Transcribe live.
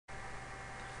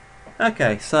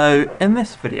Okay, so in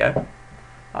this video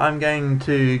I'm going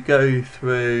to go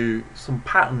through some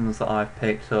patterns that I've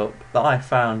picked up that I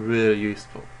found really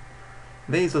useful.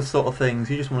 These are sort of things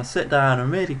you just want to sit down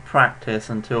and really practice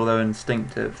until they're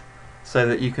instinctive so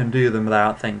that you can do them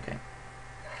without thinking.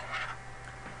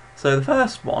 So the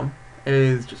first one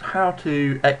is just how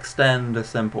to extend a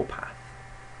simple path.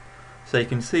 So you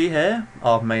can see here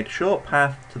I've made a short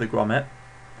path to the grommet,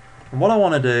 and what I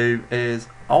want to do is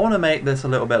I want to make this a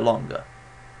little bit longer.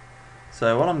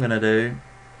 So what I'm going to do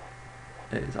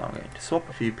is I'm going to swap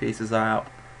a few pieces out,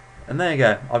 and there you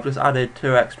go, I've just added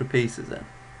 2 extra pieces in.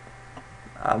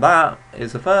 And that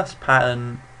is the first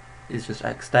pattern, is just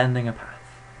extending a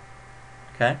path.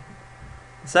 Okay.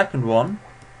 The second one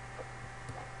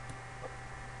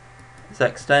is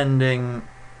extending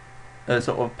a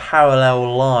sort of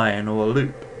parallel line or a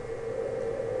loop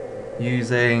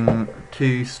using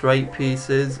 2 straight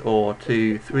pieces or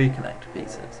 2 3 connector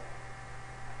pieces.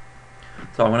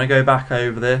 So I'm going to go back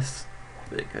over this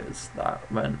because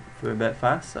that went through a bit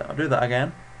fast, so I'll do that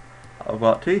again. I've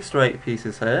got 2 straight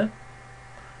pieces here.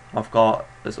 I've got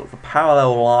a sort of a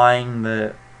parallel line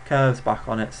that curves back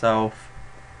on itself.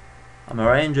 I'm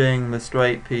arranging the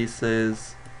straight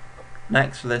pieces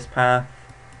next to this path,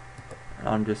 and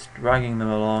I'm just dragging them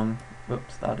along.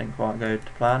 Whoops, that didn't quite go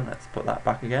to plan. Let's put that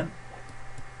back again.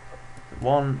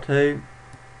 1, 2,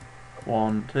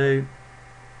 1, 2.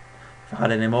 If I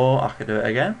had any more, I could do it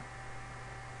again.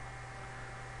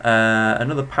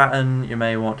 Another pattern you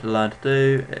may want to learn to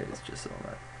do is just sort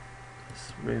of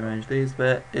rearrange these a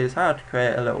bit, is how to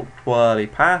create a little twirly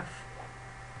path.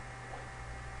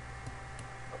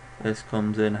 This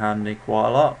comes in handy quite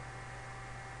a lot.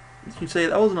 As you can see,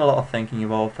 there wasn't a lot of thinking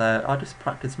involved there. I just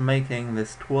practiced making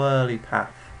this twirly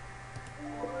path.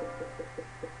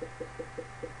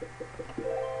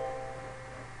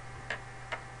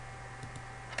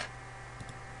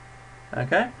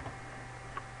 Okay,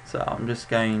 so I'm just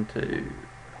going to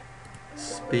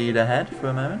speed ahead for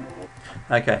a moment.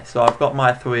 Okay, so I've got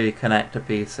my 3 connector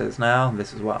pieces now.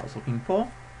 This is what I was looking for.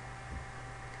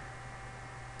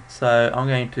 So I'm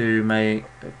going to make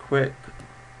a quick,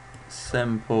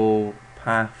 simple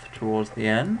path towards the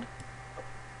end.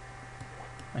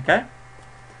 Okay.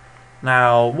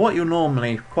 Now, what you'll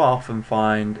normally quite often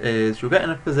find is you'll get in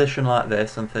a position like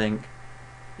this and think,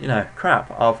 you know,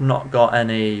 crap, I've not got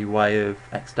any way of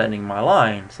extending my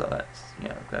line, so let's, you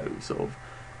know, go sort of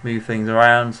move things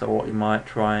around. So what you might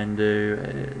try and do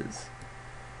is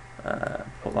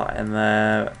put that in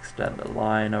there, extend the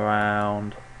line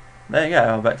around. There you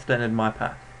go, I've extended my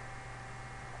path.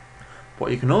 What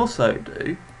you can also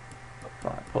do, if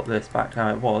I put this back to how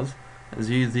it was, is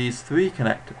use these 3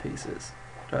 connector pieces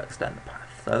to extend the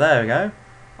path. So there we go,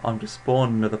 I'm just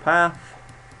spawned another path.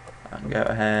 I can go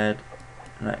ahead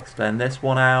and extend this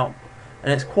one out,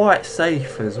 and it's quite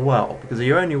safe as well because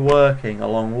you're only working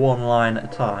along one line at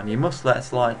a time. You're much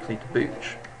less likely to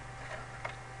booch.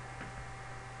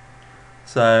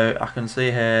 So I can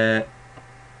see here,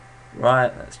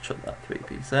 right, let's chuck that 3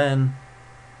 piece in.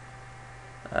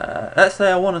 Let's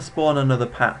say I want to spawn another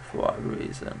path for whatever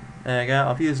reason. There you go,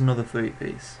 I've used another 3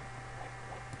 piece.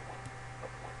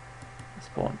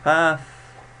 Spawn path,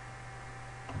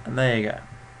 and there you go.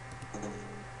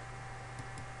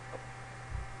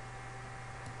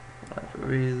 Whatever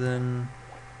reason.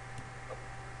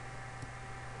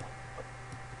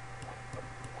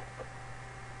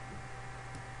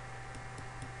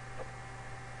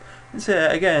 So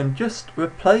again, just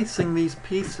replacing these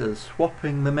pieces,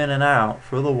 swapping them in and out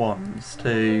for other ones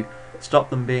to stop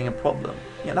them being a problem.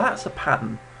 Yeah, that's a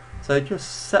pattern. So just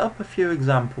set up a few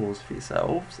examples for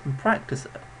yourselves and practice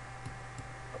it.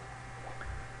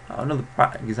 Another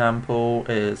example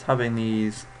is having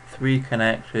these 3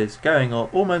 connectors going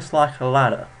up almost like a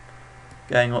ladder,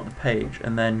 going up the page,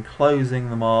 and then closing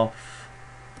them off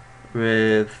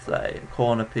with, say, a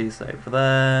corner piece over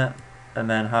there, and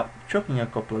then chucking a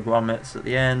couple of grommets at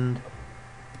the end.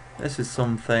 This is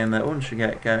something that once you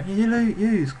get going, you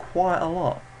use quite a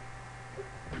lot.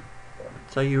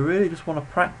 So you really just want to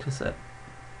practice it.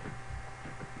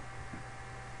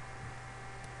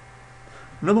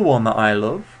 Another one that I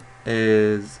love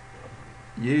is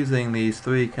using these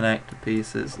 3 connector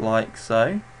pieces like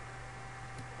so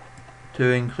to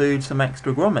include some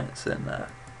extra grommets in there.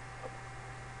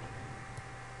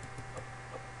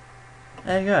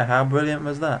 There you go, how brilliant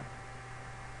was that?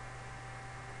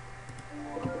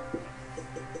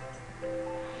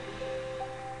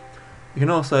 You can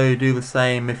also do the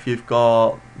same if you've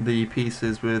got the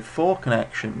pieces with 4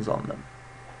 connections on them.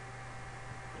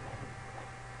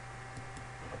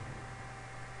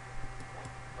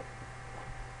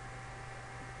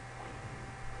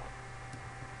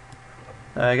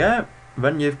 There you go.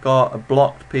 When you've got a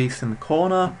blocked piece in the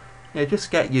corner,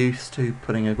 just get used to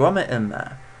putting a grommet in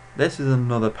there. This is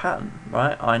another pattern,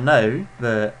 right? I know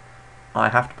that I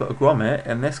have to put a grommet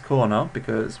in this corner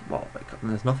because, well,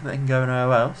 there's nothing that can go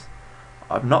anywhere else.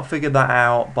 I've not figured that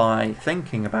out by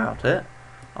thinking about it.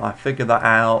 I figured that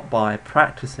out by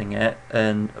practicing it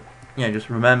and just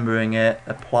remembering it,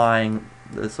 applying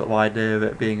the sort of idea of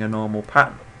it being a normal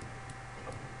pattern.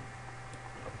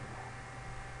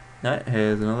 Right,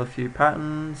 here's another few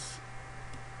patterns.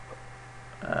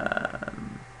 There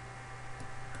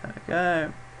we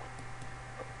go.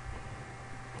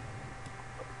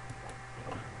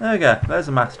 There we go, there's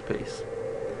a masterpiece.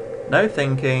 No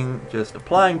thinking, just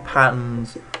applying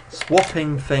patterns,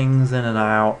 swapping things in and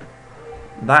out.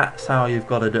 That's how you've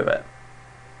got to do it.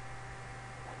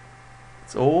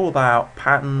 It's all about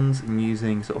patterns and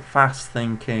using sort of fast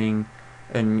thinking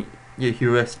and your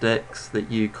heuristics that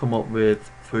you come up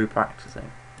with through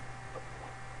practicing.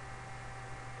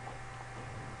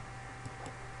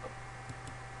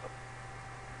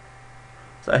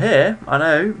 So here, I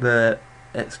know that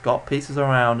it's got pieces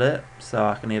around it, so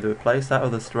I can either replace that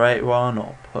with a straight one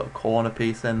or put a corner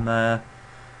piece in there.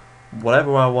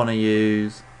 Whatever I want to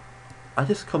use, I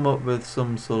just come up with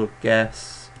some sort of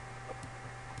guess.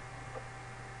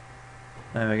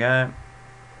 There we go.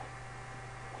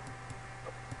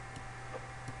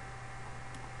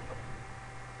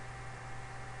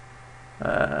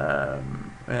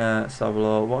 Yeah, let's have a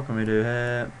look. What can we do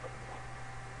here?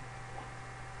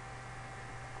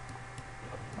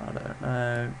 I don't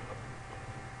know.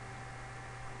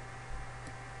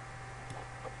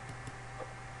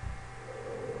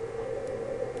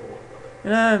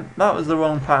 That was the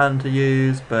wrong pattern to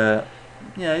use, but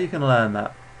you can learn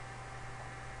that.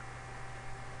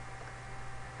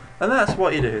 And that's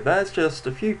what you do. There's just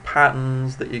a few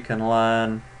patterns that you can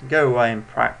learn, go away and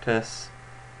practice.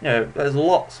 There's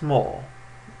lots more.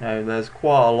 There's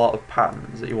quite a lot of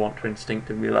patterns that you want to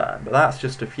instinctively learn, but that's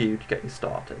just a few to get you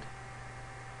started.